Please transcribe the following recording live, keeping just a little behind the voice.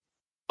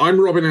I'm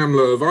Robin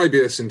Amler of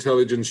IBS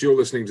Intelligence. You're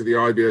listening to the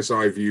IBS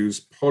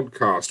iViews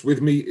podcast.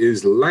 With me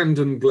is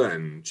Landon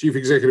Glenn, Chief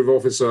Executive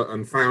Officer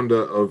and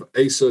founder of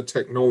Acer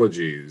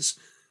Technologies.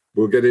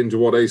 We'll get into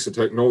what Acer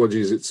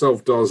Technologies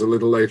itself does a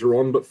little later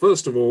on, but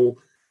first of all,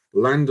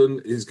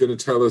 Landon is going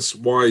to tell us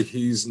why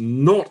he's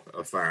not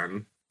a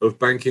fan of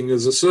banking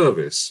as a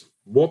service.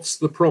 What's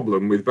the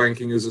problem with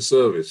banking as a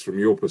service from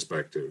your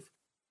perspective?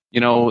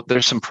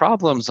 There's some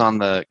problems on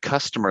the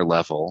customer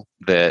level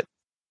that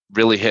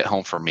really hit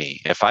home for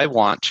me. If I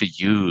want to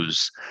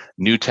use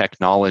new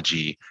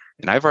technology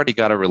and I've already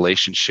got a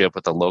relationship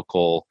with a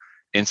local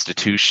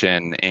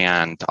institution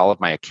and all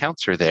of my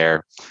accounts are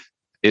there,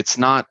 it's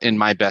not in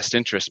my best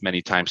interest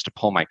many times to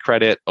pull my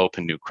credit,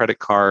 open new credit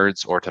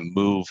cards, or to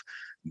move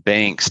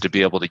banks to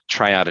be able to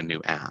try out a new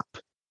app.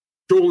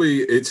 Surely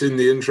it's in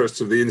the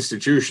interests of the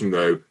institution,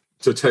 though,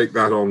 to take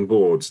that on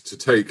board, to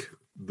take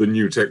the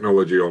new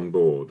technology on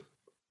board.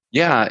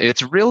 Yeah,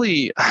 it's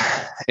really,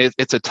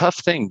 it's a tough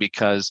thing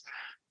because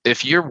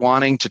if you're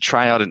wanting to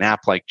try out an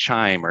app like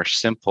Chime or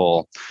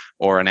Simple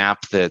or an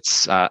app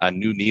that's a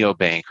new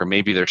neobank, or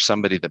maybe there's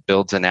somebody that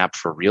builds an app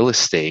for real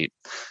estate,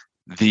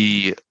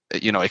 the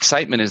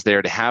excitement is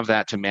there to have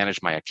that to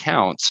manage my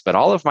accounts, but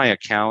all of my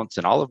accounts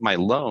and all of my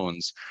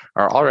loans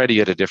are already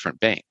at a different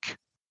bank.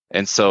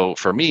 And so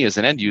for me as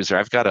an end user,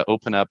 I've got to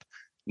open up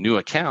new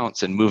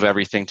accounts and move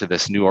everything to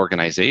this new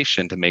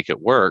organization to make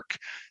it work,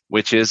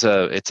 which is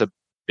it's a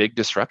big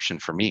disruption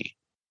for me.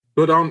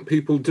 But aren't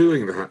people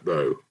doing that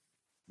though?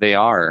 They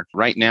are.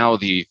 Right now,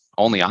 the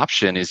only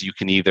option is you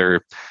can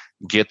either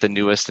get the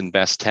newest and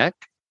best tech,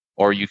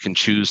 or you can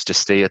choose to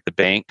stay at the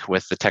bank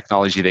with the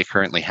technology they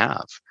currently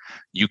have.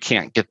 You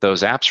can't get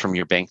those apps from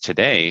your bank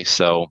today,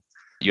 so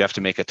you have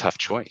to make a tough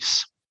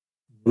choice.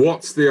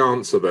 What's the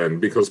answer then?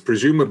 Because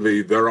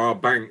presumably there are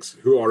banks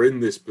who are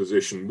in this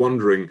position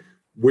wondering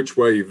which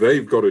way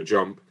they've got to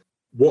jump.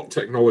 What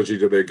technology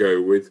do they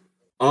go with?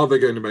 Are they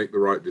going to make the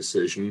right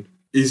decision?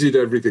 Is it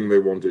everything they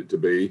want it to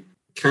be?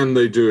 Can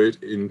they do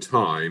it in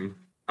time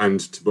and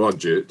to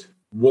budget?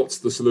 What's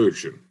the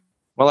solution?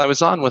 Well, I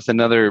was on with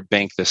another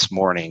bank this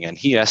morning, and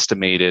he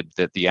estimated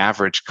that the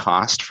average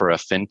cost for a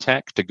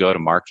fintech to go to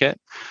market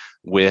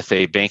with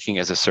a banking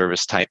as a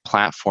service type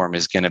platform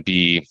is going to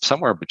be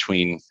somewhere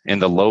between in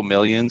the low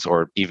millions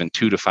or even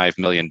 $2 to $5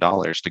 million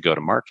to go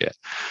to market.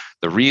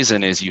 The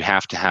reason is you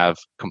have to have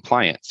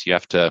compliance. You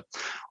have to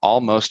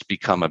almost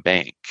become a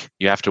bank.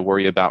 You have to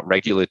worry about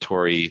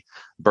regulatory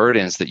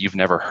burdens that you've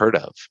never heard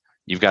of.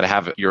 You've got to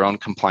have your own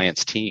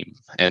compliance team.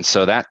 And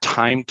so that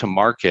time to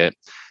market,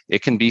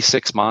 it can be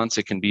 6 months,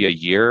 it can be a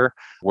year.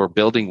 We're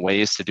building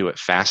ways to do it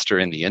faster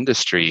in the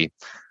industry.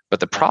 But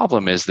the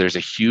problem is there's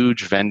a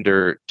huge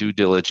vendor due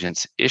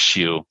diligence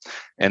issue,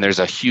 and there's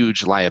a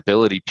huge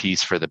liability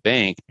piece for the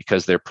bank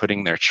because they're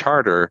putting their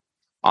charter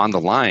on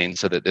the line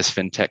so that this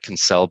fintech can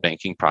sell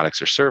banking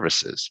products or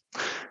services.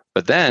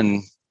 But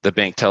then the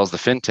bank tells the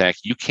fintech,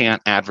 you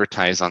can't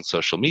advertise on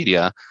social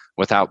media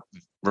without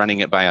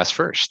running it by us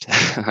first.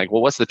 Like,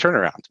 well, what's the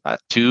turnaround?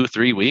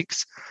 2-3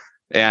 weeks?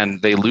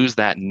 And they lose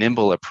that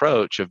nimble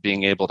approach of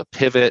being able to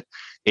pivot,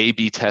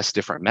 A/B test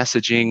different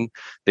messaging.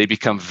 They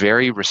become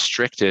very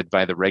restricted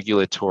by the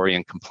regulatory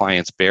and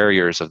compliance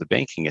barriers of the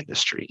banking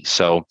industry.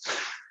 So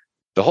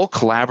the whole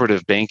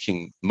collaborative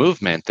banking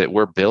movement that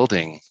we're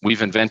building,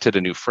 we've invented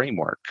a new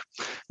framework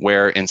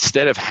where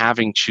instead of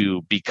having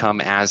to become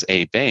as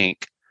a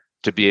bank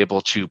to be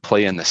able to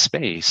play in the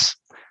space,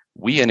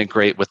 we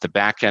integrate with the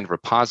back-end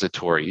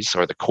repositories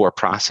or the core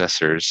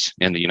processors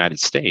in the United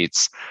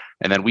States,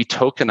 and then we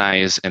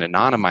tokenize and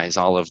anonymize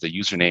all of the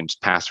usernames,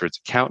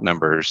 passwords, account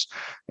numbers,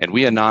 and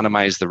we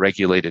anonymize the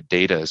regulated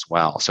data as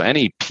well. So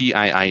any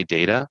PII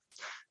data,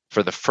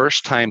 for the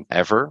first time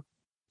ever,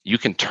 you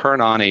can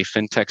turn on a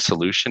fintech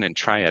solution and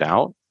try it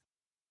out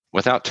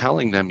without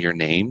telling them your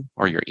name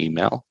or your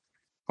email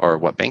or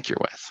what bank you're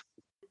with.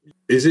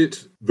 Is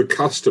it the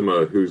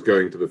customer who's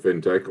going to the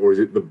fintech, or is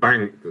it the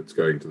bank that's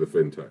going to the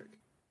fintech?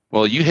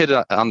 Well, you hit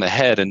on the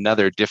head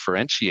another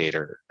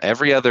differentiator.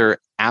 Every other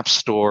app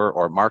store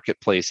or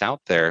marketplace out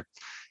there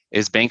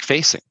is bank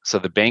facing. So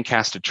the bank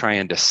has to try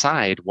and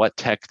decide what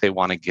tech they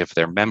want to give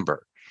their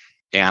member.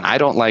 And I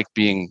don't like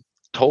being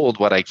told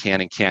what I can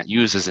and can't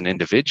use as an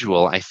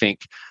individual. I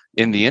think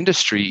in the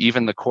industry,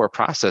 even the core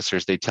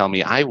processors, they tell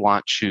me, I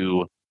want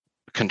to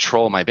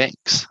control my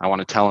banks. I want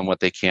to tell them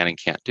what they can and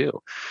can't do.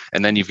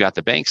 And then you've got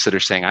the banks that are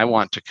saying, I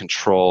want to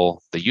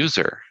control the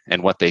user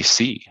and what they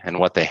see and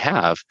what they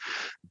have.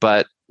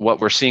 But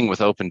what we're seeing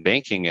with open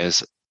banking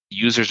is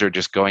users are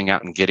just going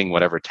out and getting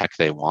whatever tech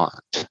they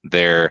want.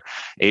 They're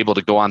able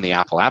to go on the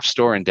Apple App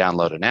Store and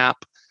download an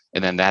app.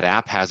 And then that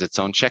app has its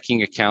own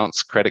checking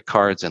accounts, credit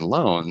cards, and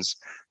loans.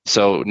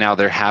 So now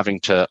they're having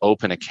to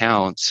open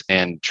accounts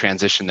and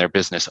transition their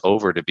business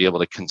over to be able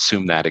to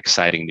consume that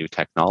exciting new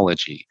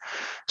technology.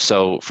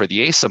 So for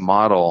the ASA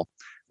model,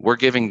 we're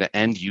giving the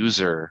end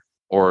user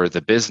or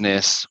the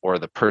business or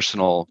the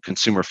personal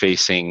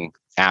consumer-facing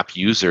app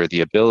user the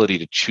ability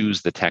to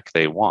choose the tech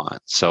they want.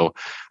 So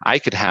I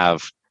could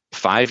have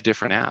 5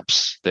 different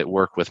apps that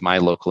work with my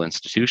local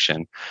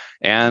institution.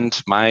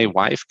 And my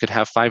wife could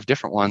have 5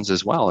 different ones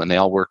as well, and they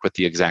all work with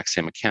the exact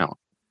same account.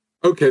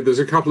 Okay, there's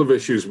a couple of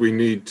issues we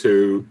need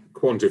to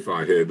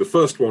quantify here. The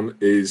first one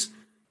is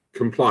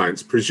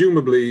compliance.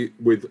 Presumably,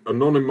 with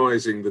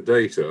anonymizing the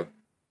data,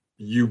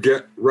 you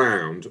get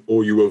round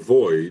or you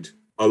avoid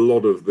a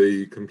lot of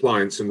the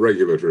compliance and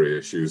regulatory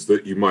issues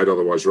that you might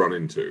otherwise run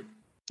into.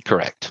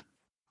 Correct.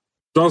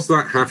 Does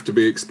that have to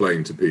be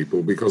explained to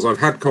people? Because I've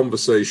had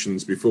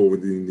conversations before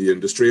within the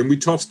industry, and we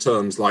toss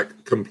terms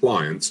like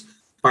compliance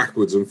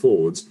backwards and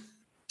forwards.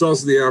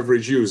 Does the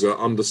average user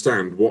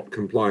understand what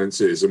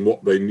compliance is and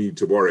what they need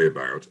to worry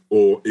about?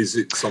 Or is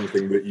it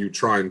something that you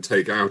try and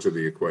take out of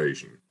the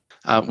equation?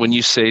 When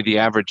you say the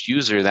average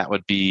user, that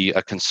would be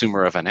a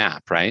consumer of an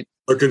app, right?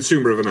 A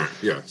consumer of an app,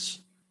 yes.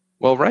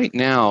 Well, right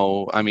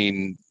now, I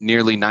mean,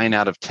 nearly 9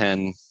 out of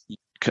 10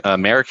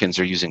 Americans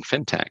are using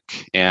fintech,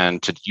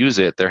 and to use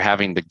it, they're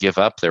having to give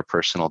up their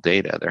personal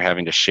data. They're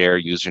having to share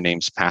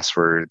usernames,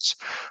 passwords,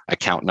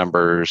 account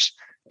numbers,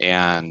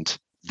 and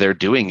they're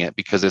doing it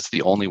because it's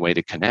the only way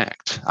to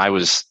connect. I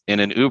was in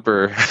an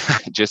Uber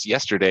just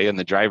yesterday, and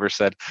the driver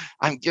said,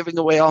 "I'm giving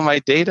away all my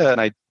data, and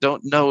I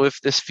don't know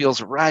if this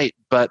feels right,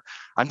 but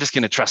I'm just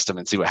going to trust them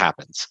and see what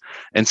happens."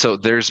 And so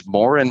there's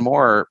more and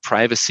more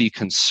privacy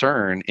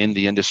concern in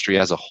the industry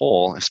as a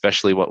whole,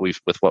 especially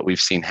with what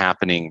we've seen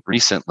happening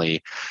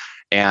recently.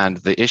 And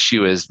the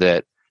issue is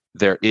that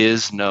there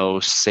is no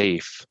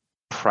safe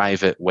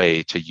private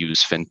way to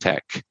use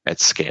fintech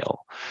at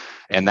scale.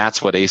 And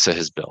that's what ASA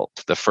has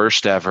built, the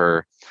first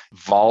ever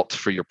vault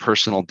for your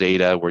personal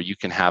data where you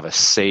can have a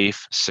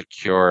safe,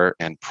 secure,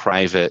 and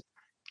private,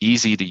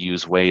 easy to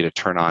use way to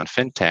turn on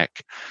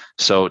fintech.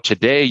 So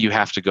today you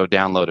have to go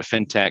download a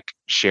fintech,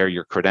 share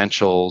your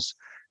credentials,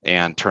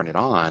 and turn it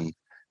on.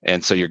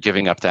 And so you're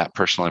giving up that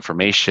personal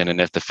information. And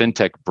if the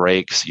fintech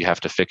breaks, you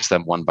have to fix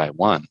them one by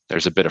one.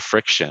 There's a bit of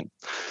friction.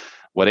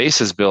 What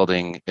ASA is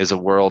building is a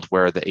world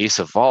where the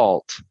ASA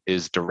Vault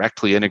is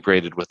directly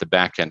integrated with the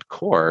backend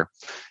core,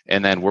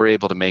 and then we're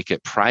able to make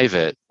it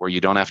private where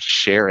you don't have to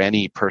share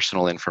any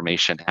personal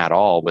information at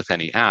all with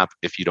any app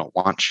if you don't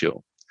want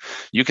to.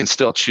 You can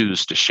still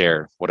choose to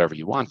share whatever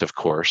you want, of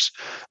course,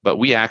 but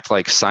we act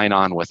like sign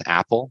on with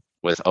Apple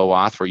with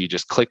OAuth, where you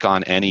just click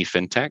on any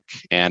fintech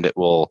and it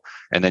will,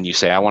 and then you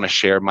say, I want to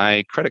share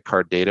my credit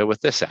card data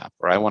with this app,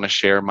 or I want to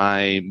share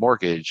my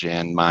mortgage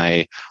and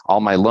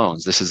all my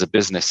loans. This is a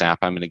business app.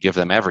 I'm going to give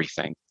them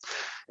everything.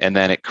 And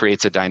then it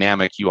creates a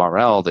dynamic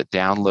URL that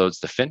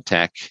downloads the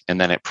fintech, and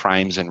then it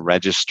primes and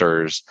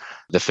registers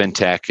the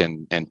fintech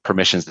and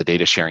permissions the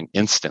data sharing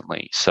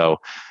instantly. So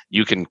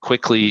you can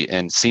quickly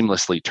and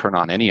seamlessly turn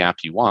on any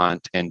app you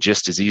want and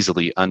just as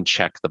easily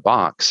uncheck the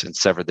box and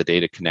sever the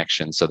data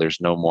connection, so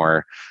there's no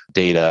more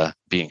data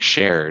being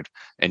shared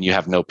and you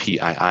have no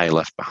PII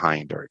left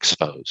behind or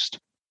exposed.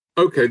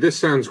 Okay, this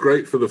sounds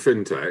great for the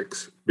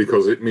fintechs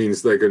because it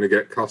means they're going to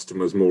get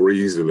customers more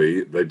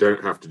easily. They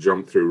don't have to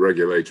jump through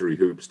regulatory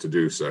hoops to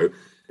do so.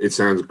 It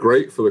sounds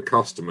great for the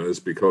customers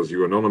because you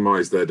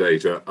anonymize their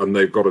data and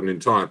they've got an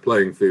entire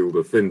playing field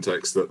of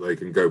fintechs that they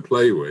can go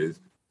play with.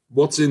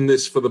 What's in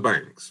this for the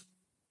banks?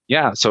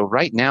 Yeah, so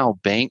right now,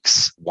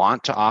 banks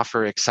want to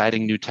offer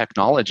exciting new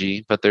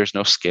technology, but there's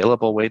no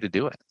scalable way to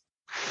do it.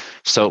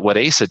 So what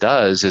ASA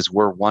does is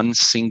we're one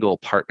single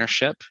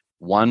partnership,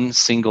 one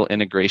single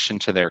integration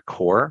to their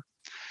core,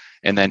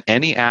 and then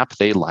any app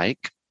they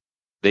like,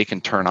 they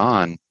can turn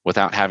on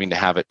without having to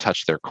have it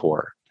touch their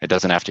core. It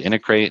doesn't have to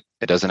integrate.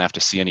 It doesn't have to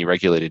see any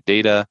regulated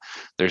data.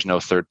 There's no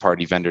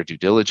third-party vendor due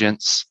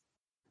diligence.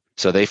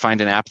 So they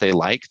find an app they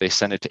like, they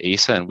send it to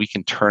ASA, and we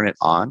can turn it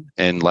on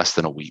in less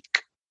than a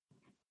week.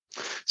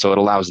 So it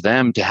allows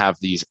them to have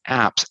these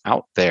apps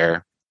out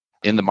there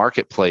in the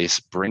marketplace,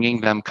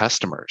 bringing them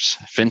customers.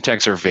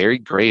 Fintechs are very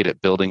great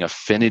at building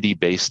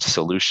affinity-based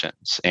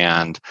solutions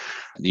and,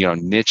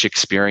 niche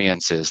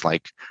experiences.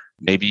 Like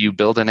maybe you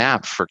build an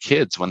app for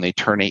kids when they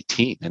turn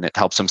 18 and it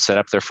helps them set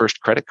up their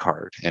first credit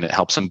card and it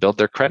helps them build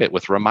their credit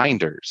with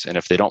reminders. And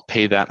if they don't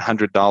pay that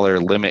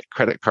 $100 limit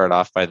credit card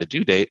off by the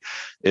due date,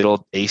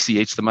 it'll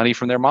ACH the money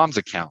from their mom's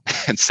account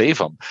and save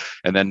them.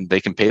 And then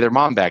they can pay their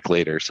mom back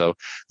later. So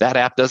that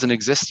app doesn't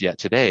exist yet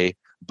today,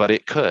 but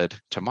it could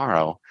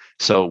tomorrow.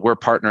 So we're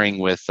partnering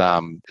with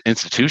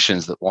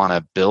institutions that want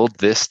to build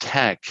this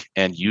tech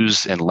and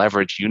use and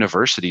leverage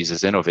universities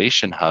as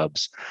innovation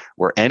hubs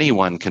where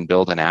anyone can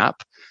build an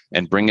app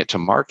and bring it to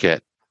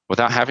market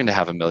without having to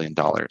have $1 million,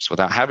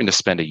 without having to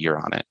spend a year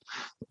on it.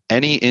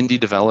 Any indie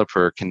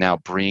developer can now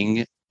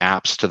bring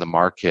apps to the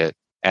market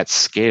at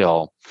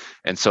scale.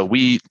 And so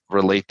we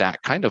relate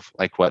that kind of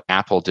like what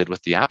Apple did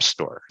with the App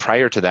Store.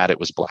 Prior to that, it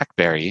was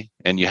BlackBerry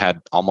and you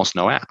had almost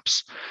no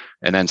apps.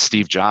 And then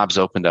Steve Jobs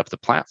opened up the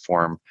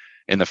platform.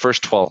 In the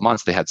first 12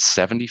 months, they had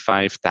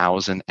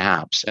 75,000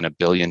 apps and 1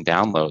 billion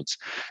downloads.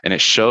 And it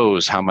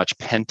shows how much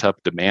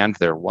pent-up demand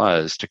there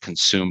was to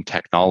consume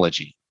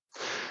technology.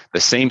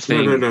 The same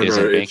thing is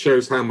in banking. It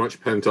shows how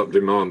much pent-up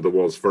demand there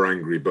was for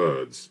Angry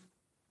Birds.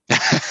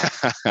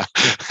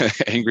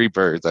 Angry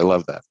Birds, I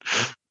love that.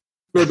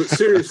 No, but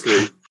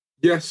seriously,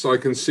 Yes, I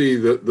can see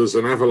that there's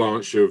an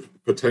avalanche of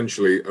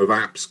potentially of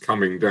apps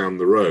coming down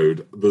the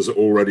road. There's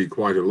already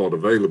quite a lot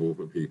available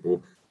for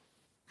people.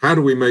 How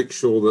do we make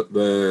sure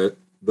that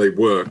they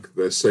work,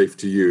 they're safe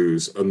to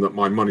use, and that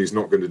my money's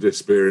not going to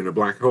disappear in a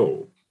black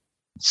hole?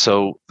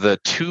 So the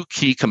two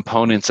key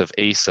components of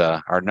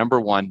ASA are number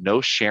one,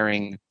 no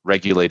sharing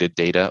regulated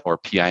data or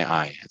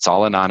PII. It's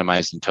all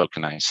anonymized and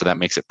tokenized. So that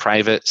makes it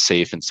private,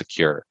 safe, and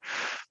secure.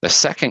 The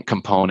second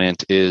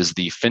component is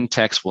the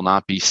fintechs will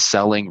not be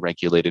selling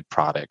regulated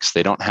products.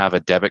 They don't have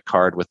a debit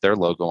card with their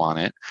logo on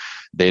it.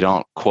 They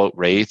don't quote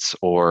rates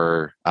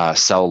or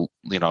sell,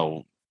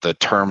 the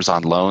terms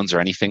on loans or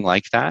anything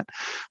like that.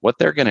 What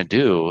they're going to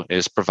do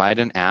is provide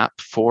an app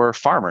for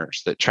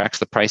farmers that tracks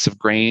the price of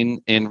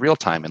grain in real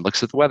time and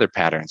looks at the weather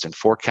patterns and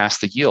forecasts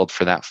the yield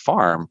for that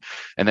farm.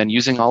 And then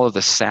using all of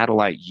the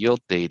satellite yield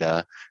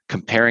data,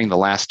 comparing the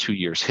last 2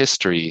 years'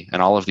 history and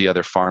all of the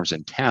other farms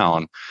in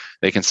town,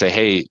 they can say,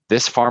 hey,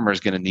 this farmer is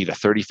going to need a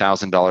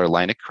 $30,000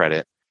 line of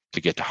credit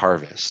to get to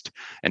harvest.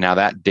 And now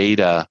that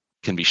data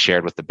can be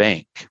shared with the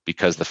bank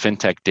because the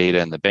fintech data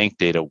and the bank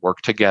data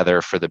work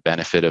together for the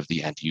benefit of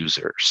the end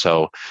user.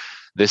 So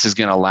this is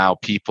going to allow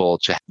people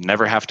to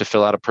never have to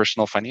fill out a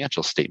personal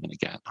financial statement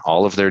again.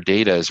 All of their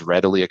data is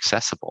readily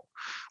accessible,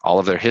 all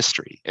of their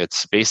history.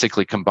 It's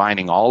basically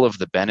combining all of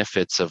the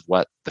benefits of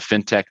what the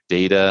fintech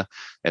data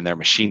and their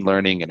machine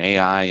learning and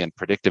AI and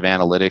predictive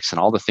analytics and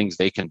all the things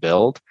they can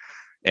build.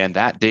 And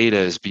that data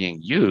is being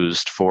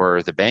used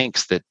for the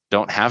banks that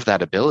don't have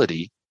that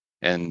ability,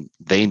 and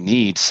they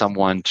need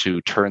someone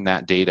to turn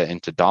that data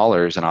into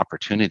dollars and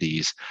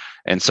opportunities.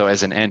 And so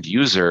as an end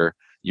user,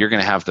 you're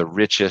going to have the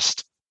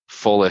richest,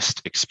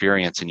 fullest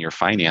experience in your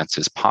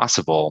finances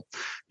possible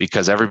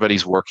because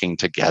everybody's working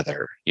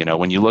together.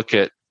 When you look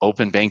at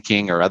open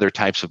banking or other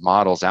types of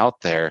models out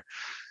there,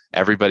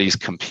 everybody's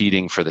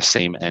competing for the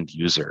same end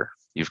user.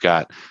 You've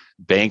got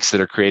banks that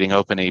are creating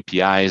open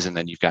APIs, and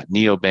then you've got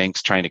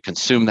neobanks trying to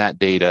consume that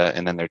data,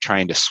 and then they're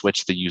trying to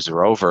switch the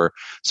user over.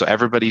 So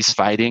everybody's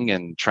fighting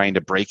and trying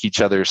to break each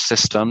other's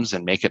systems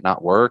and make it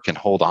not work and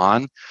hold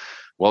on.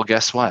 Well,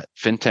 guess what?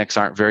 Fintechs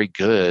aren't very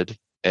good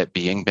at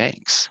being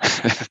banks,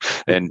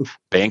 and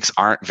banks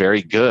aren't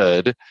very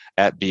good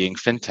at being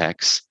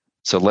fintechs.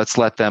 So let's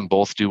let them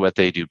both do what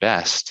they do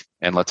best,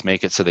 and let's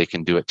make it so they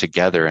can do it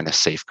together in a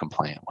safe,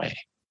 compliant way.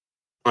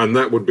 And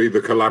that would be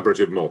the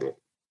collaborative model.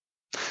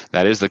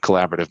 That is the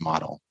collaborative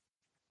model.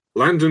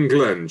 Landon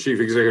Glenn, Chief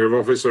Executive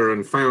Officer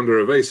and founder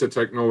of ASA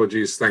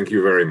Technologies, thank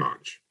you very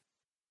much.